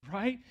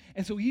 right?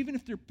 And so even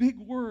if they're big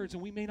words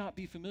and we may not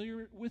be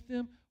familiar with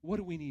them, what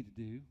do we need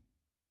to do?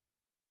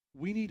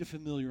 We need to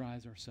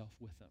familiarize ourselves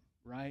with them,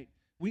 right?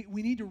 We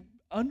need to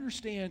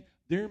understand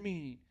their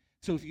meaning.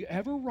 So if you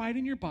ever write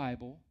in your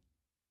Bible,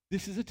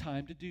 this is a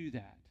time to do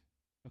that,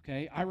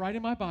 okay? I write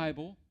in my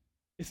Bible.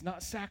 It's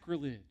not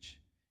sacrilege.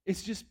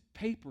 It's just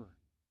paper,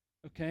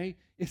 okay?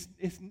 It's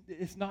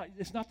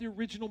not the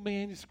original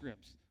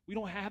manuscripts. We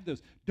don't have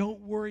those. Don't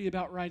worry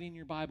about writing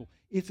your Bible.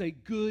 It's a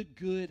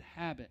good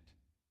habit.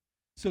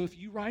 So if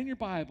you write in your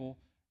Bible,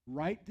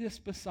 write this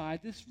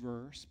beside this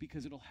verse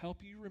because it'll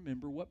help you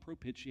remember what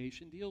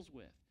propitiation deals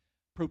with.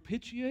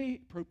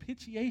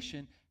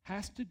 Propitiation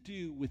has to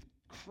do with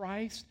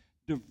Christ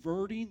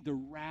diverting the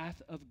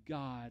wrath of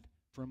God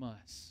from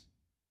us.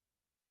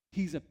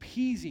 He's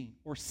appeasing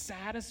or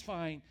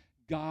satisfying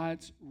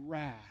God's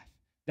wrath.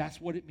 That's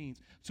what it means.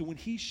 So when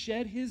he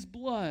shed his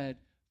blood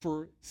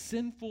for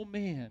sinful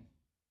man,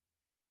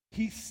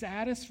 he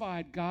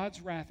satisfied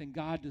God's wrath, and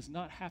God does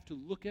not have to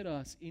look at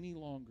us any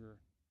longer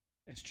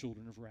as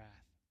children of wrath.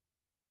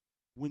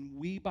 When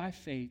we, by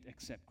faith,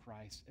 accept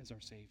Christ as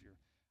our Savior.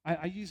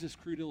 I use this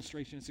crude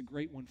illustration. It's a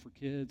great one for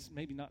kids,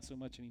 maybe not so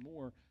much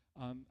anymore.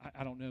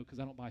 I don't know because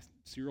I don't buy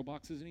cereal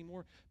boxes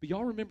anymore. But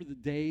y'all remember the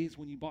days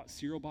when you bought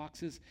cereal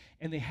boxes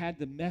and they had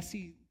the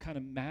messy kind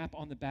of map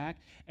on the back,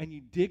 and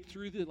you dig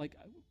through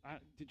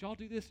did y'all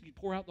do this? You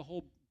pour out the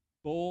whole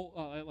bowl,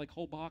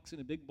 whole box in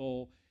a big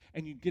bowl,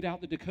 and you get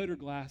out the decoder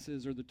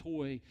glasses or the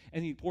toy,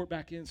 and you pour it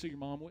back in so your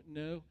mom wouldn't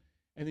know,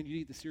 and then you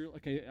eat the cereal.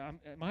 Okay,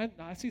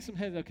 I see some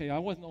heads. Okay, I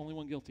wasn't the only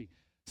one guilty.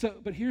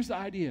 But here's the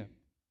idea.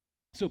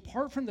 So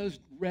apart from those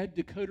red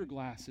decoder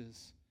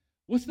glasses,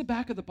 what's the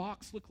back of the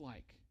box look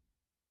like?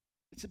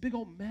 It's a big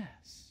old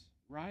mess,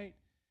 right?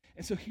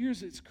 And so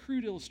here's its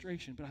crude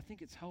illustration, but I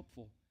think it's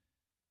helpful.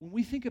 When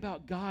we think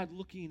about God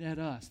looking at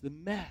us, the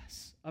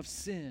mess of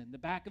sin, the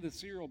back of the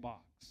cereal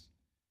box,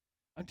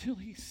 until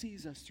he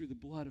sees us through the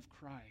blood of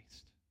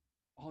Christ,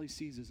 all he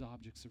sees is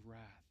objects of wrath.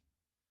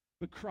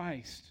 But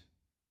Christ,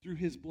 through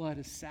his blood,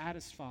 has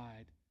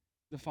satisfied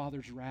the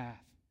Father's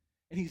wrath.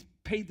 And he's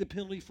paid the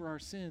penalty for our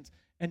sins.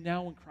 And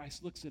now when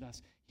Christ looks at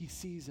us, he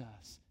sees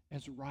us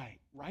as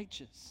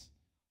righteous,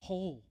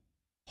 whole,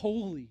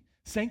 holy,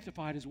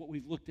 sanctified is what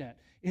we've looked at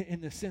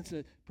in the sense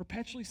of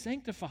perpetually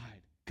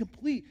sanctified,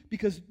 complete,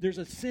 because there's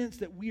a sense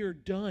that we are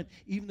done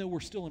even though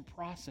we're still in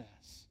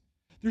process.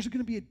 There's going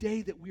to be a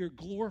day that we are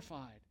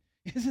glorified.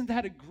 Isn't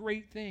that a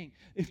great thing?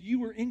 If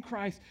you are in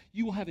Christ,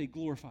 you will have a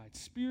glorified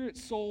spirit,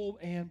 soul,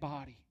 and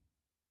body.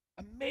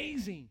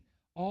 Amazing.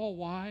 All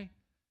why?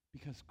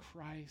 Because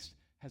Christ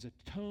has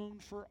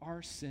atoned for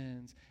our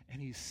sins,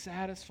 and he's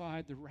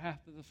satisfied the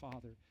wrath of the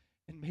Father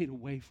and made a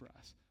way for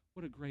us.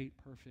 What a great,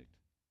 perfect,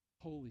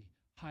 holy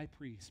high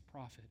priest,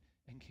 prophet,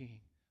 and king.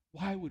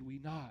 Why would we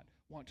not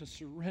want to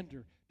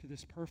surrender to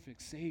this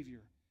perfect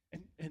Savior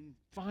and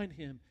find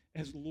him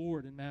as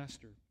Lord and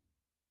Master?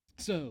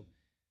 So,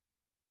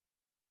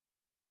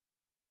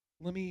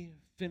 let me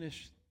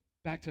finish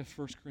back to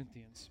 1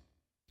 Corinthians.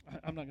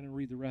 I'm not going to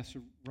read the rest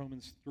of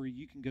Romans 3.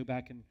 You can go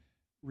back and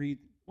read.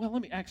 Well,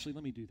 let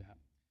me do that.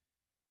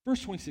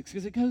 Verse 26,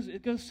 because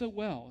it goes so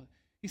well.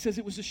 He says,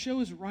 it was to show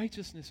his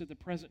righteousness at the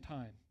present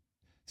time,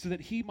 so that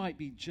he might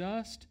be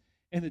just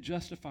and the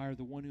justifier,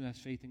 the one who has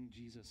faith in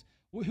Jesus.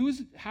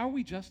 How are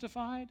we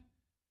justified?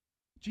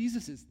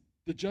 Jesus is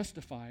the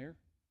justifier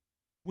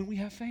when we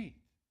have faith.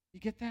 You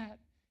get that?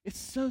 It's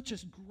such a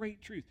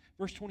great truth.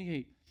 Verse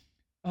 28,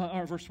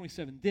 or verse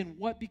 27, then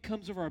what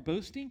becomes of our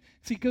boasting?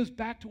 See, it goes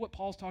back to what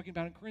Paul's talking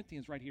about in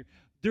Corinthians right here.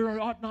 There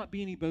ought not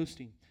be any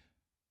boasting.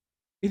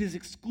 It is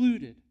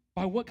excluded.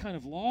 By what kind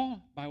of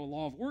law? By a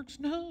law of works?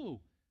 No.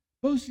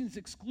 Boasting is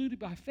excluded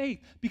by faith.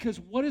 Because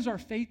what is our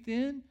faith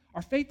in?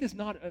 Our faith is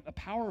not a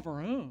power of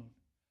our own.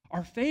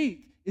 Our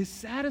faith is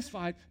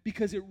satisfied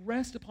because it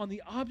rests upon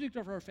the object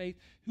of our faith,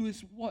 who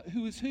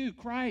is who?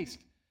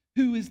 Christ,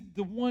 who is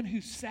the one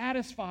who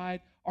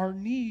satisfied our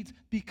needs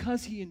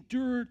because he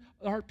endured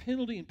our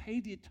penalty and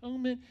paid the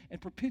atonement and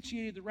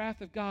propitiated the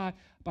wrath of God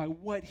by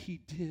what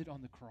he did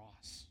on the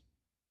cross.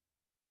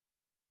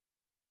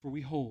 For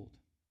we hold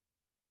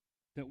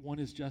that one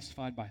is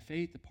justified by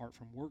faith apart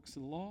from works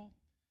of the law.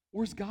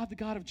 Or is God the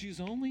God of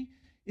Jews only?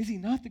 Is he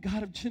not the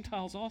God of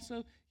Gentiles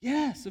also?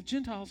 Yes, of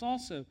Gentiles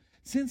also.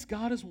 Since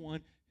God is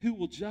one who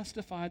will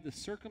justify the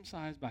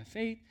circumcised by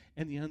faith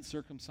and the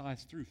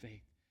uncircumcised through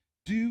faith.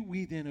 Do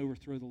we then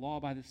overthrow the law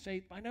by this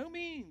faith? By no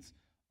means.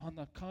 On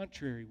the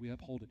contrary, we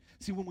uphold it.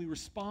 See, when we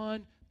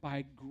respond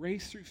by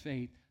grace through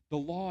faith, the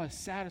law is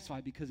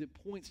satisfied because it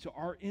points to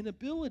our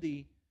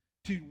inability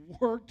to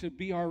work to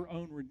be our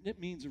own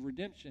means of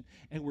redemption,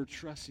 and we're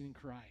trusting in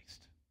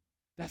Christ.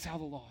 That's how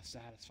the law is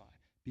satisfied,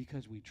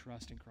 because we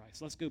trust in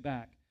Christ. Let's go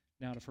back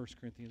now to 1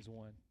 Corinthians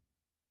 1.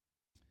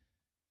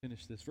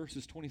 Finish this,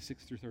 verses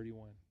 26 through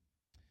 31.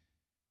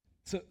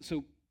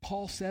 So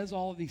Paul says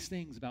all of these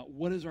things about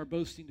what is our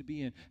boasting to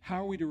be in,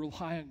 how are we to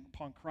rely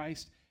upon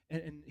Christ,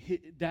 and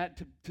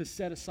that to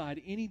set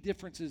aside any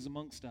differences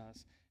amongst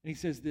us. And he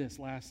says this,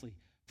 lastly,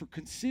 for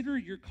consider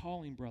your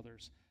calling,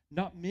 brothers.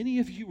 Not many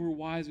of you were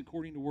wise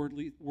according to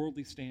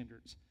worldly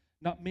standards.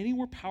 Not many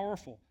were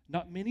powerful.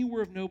 Not many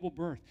were of noble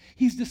birth.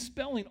 He's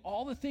dispelling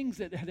all the things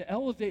that had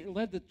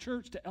led the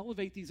church to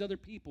elevate these other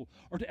people,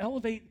 or to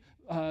elevate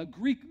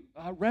Greek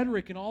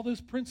rhetoric and all those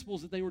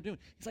principles that they were doing.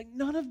 He's like,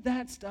 none of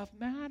that stuff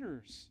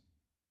matters.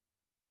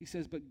 He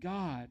says, but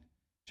God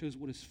chose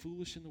what is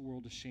foolish in the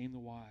world to shame the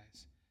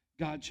wise.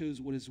 God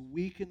chose what is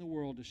weak in the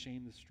world to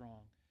shame the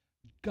strong.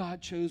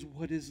 God chose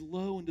what is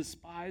low and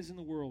despised in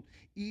the world,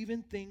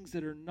 even things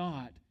that are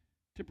not,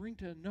 to bring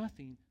to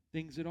nothing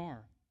things that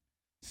are,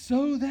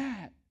 so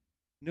that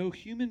no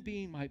human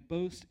being might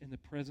boast in the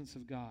presence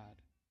of God.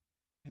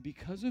 And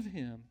because of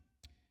him,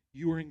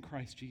 you are in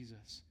Christ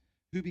Jesus,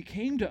 who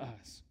became to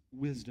us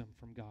wisdom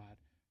from God,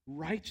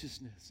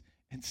 righteousness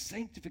and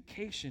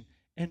sanctification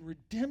and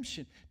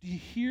redemption. Do you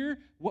hear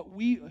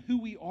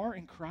who we are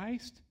in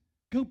Christ?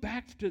 Go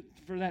back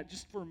for that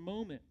just for a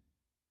moment.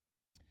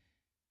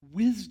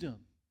 Wisdom.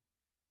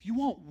 If you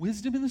want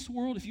wisdom in this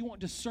world, if you want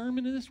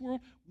discernment in this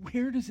world,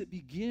 where does it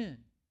begin?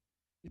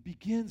 It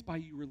begins by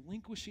you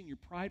relinquishing your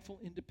prideful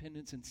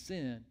independence and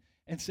sin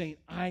and saying,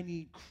 I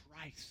need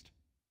Christ.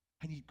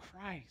 I need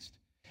Christ.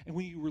 And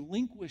when you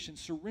relinquish and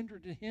surrender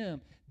to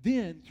him,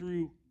 then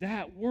through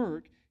that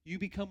work, you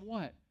become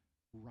what?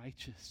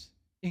 Righteous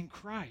in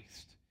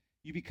Christ.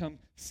 You become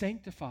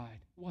sanctified.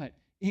 What?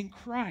 In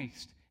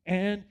Christ.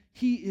 And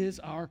he is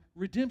our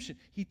redemption.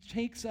 He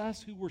takes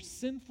us who were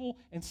sinful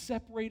and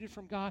separated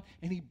from God,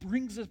 and he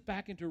brings us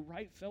back into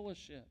right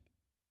fellowship.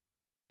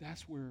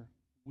 That's where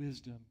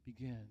wisdom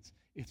begins.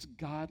 It's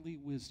godly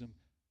wisdom,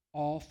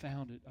 all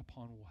founded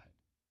upon what?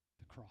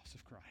 The cross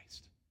of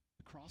Christ.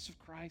 The cross of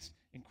Christ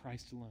and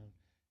Christ alone.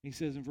 And he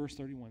says in verse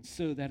 31,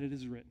 so that it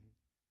is written,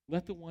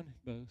 let the one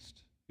who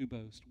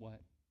boast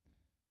what?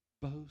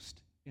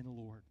 Boast in the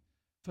Lord.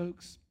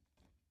 Folks,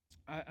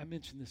 I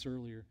mentioned this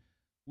earlier.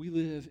 We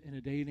live in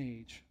a day and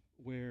age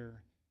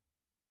where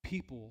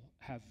people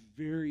have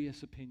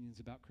various opinions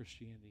about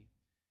Christianity.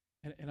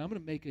 And I'm going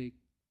to make a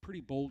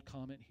pretty bold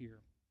comment here.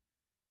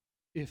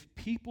 If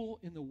people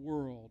in the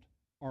world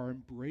are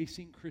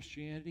embracing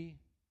Christianity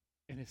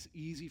and it's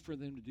easy for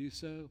them to do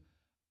so,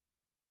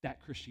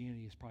 that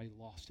Christianity has probably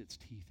lost its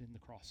teeth in the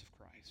cross of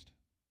Christ.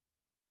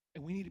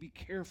 And we need to be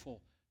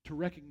careful to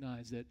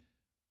recognize that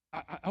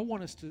I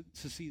want us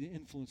to see the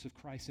influence of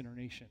Christ in our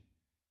nation.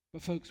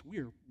 But folks, we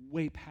are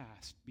way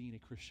past being a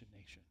Christian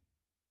nation.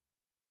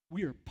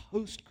 We are a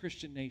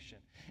post-Christian nation.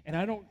 And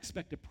I don't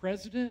expect a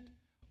president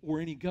or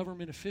any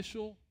government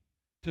official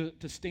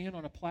to stand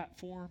on a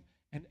platform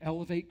and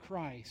elevate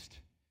Christ.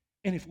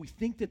 And if we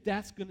think that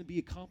that's going to be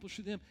accomplished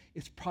with them,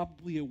 it's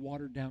probably a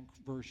watered-down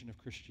version of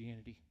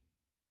Christianity.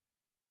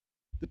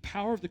 The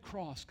power of the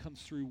cross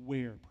comes through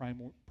where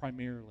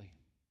primarily?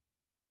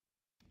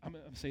 I'm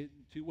going to say it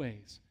in two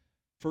ways.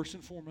 First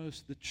and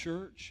foremost, the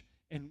church,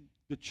 and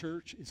the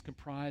church is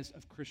comprised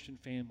of Christian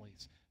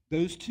families.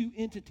 Those two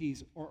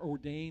entities are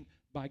ordained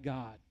by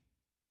God.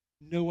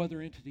 No other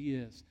entity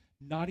is.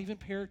 Not even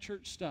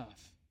parachurch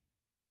stuff.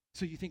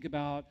 So you think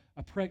about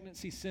a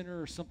pregnancy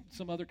center or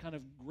some other kind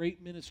of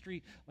great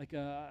ministry, like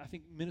I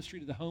think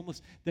ministry to the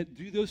homeless, that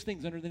do those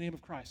things under the name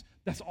of Christ.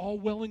 That's all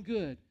well and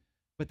good,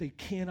 but they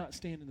cannot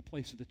stand in the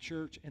place of the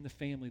church and the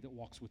family that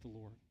walks with the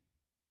Lord.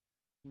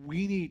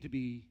 We need to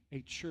be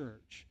a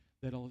church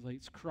that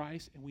elevates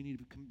Christ, and we need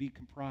to be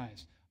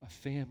comprised of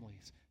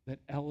families that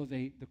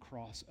elevate the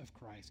cross of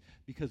Christ.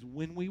 Because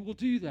when we will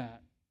do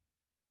that,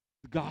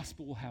 the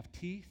gospel will have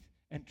teeth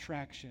and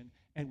traction,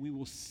 and we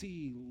will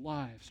see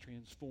lives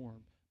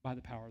transformed by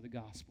the power of the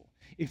gospel.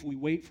 If we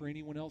wait for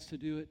anyone else to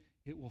do it,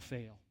 it will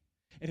fail.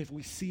 And if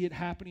we see it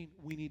happening,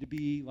 we need to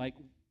be like,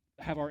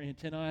 have our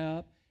antennae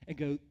up and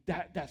go,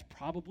 that's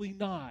probably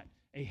not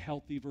a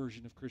healthy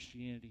version of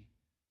Christianity.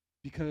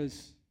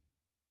 Because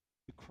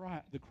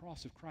the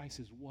cross of Christ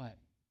is what?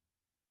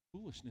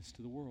 Foolishness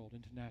to the world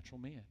and to natural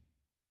man.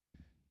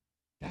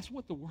 That's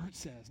what the word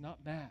says,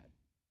 not Matt.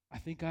 I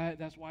think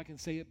that's why I can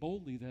say it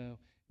boldly, though,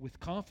 with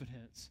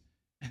confidence,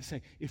 and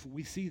say, if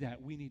we see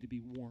that, we need to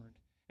be warned.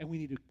 And we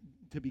need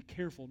to be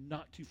careful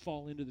not to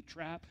fall into the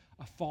trap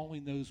of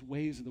following those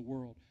ways of the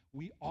world.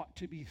 We ought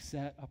to be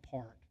set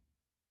apart.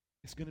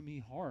 It's going to be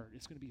hard.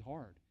 It's going to be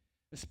hard,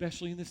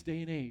 especially in this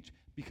day and age,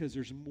 because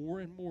there's more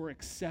and more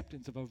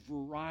acceptance of a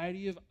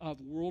variety of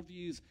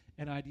worldviews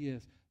and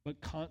ideas. But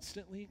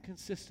constantly and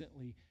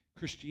consistently,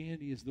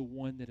 Christianity is the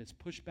one that is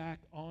pushed back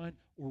on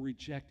or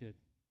rejected.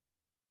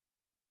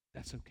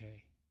 That's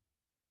okay.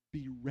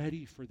 Be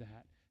ready for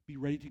that. Be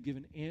ready to give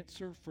an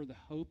answer for the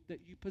hope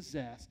that you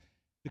possess,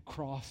 the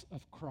cross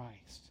of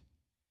Christ.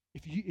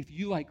 If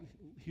you like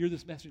hear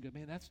this message and go,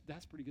 man,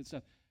 that's pretty good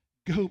stuff,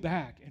 go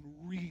back and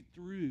read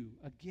through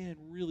again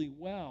really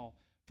well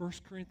 1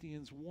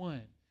 Corinthians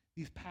 1,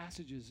 these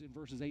passages in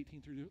verses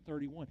 18 through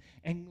 31,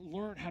 and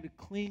learn how to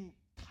cling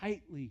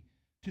tightly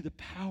to the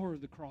power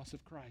of the cross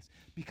of Christ,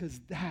 because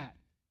that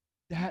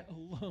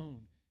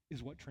alone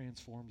is what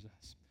transforms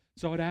us.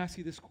 So I would ask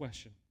you this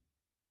question,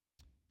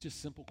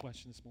 just simple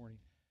question this morning.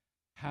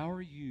 How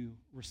are you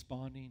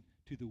responding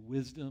to the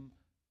wisdom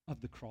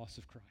of the cross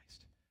of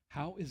Christ?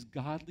 How is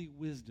godly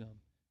wisdom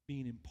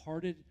being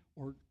imparted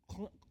or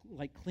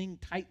cling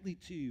tightly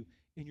to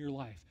in your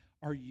life?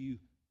 Are you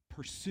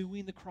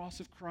pursuing the cross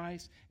of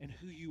Christ and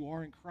who you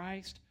are in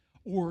Christ?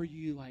 Or are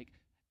you like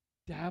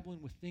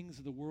dabbling with things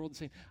of the world and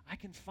saying, I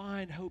can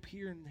find hope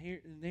here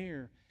and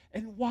there.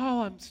 And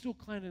while I'm still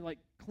kind of like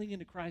clinging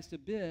to Christ a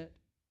bit,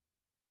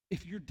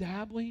 if you're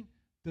dabbling,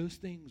 those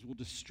things will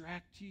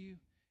distract you,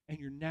 and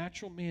your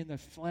natural man, the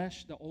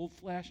flesh, the old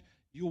flesh,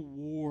 you'll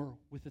war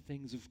with the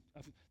things of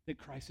that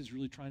Christ is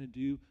really trying to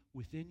do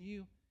within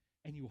you,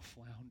 and you will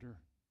flounder.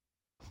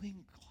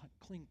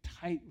 Cling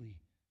tightly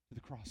to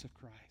the cross of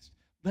Christ.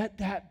 Let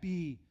that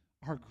be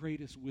our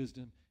greatest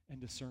wisdom and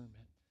discernment.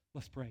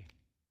 Let's pray.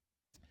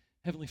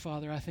 Heavenly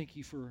Father, I thank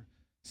you for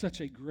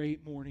such a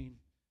great morning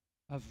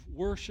of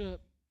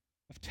worship,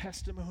 of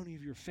testimony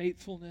of your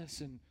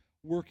faithfulness and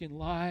work in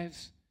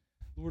lives.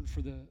 Lord,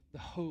 for the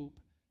hope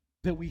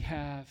that we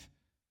have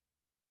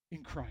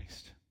in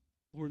Christ.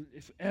 Lord,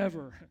 if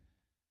ever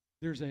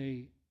there's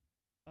a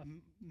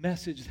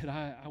message that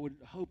I would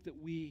hope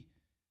that we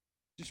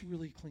just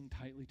really cling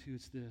tightly to,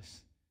 it's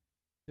this,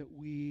 that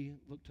we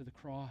look to the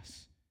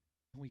cross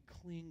and we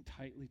cling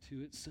tightly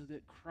to it so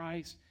that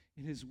Christ,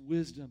 in his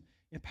wisdom,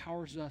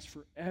 empowers us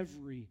for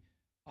every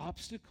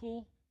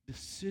obstacle,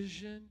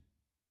 decision,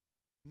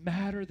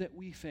 matter that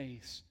we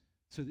face,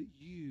 so that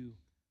you,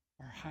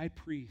 our high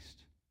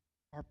priest,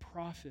 our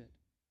prophet,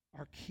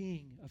 our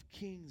King of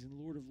kings and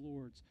Lord of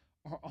lords,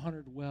 are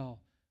honored well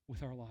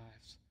with our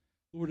lives.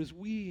 Lord, as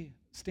we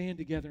stand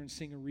together and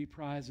sing a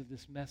reprise of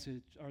this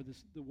message, or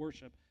the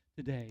worship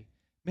today,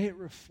 may it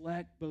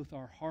reflect both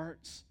our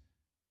hearts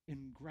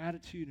in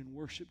gratitude and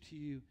worship to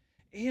you,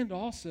 and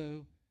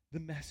also the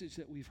message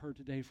that we've heard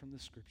today from the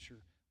Scripture.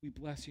 We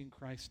bless you in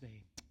Christ's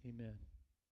name. Amen.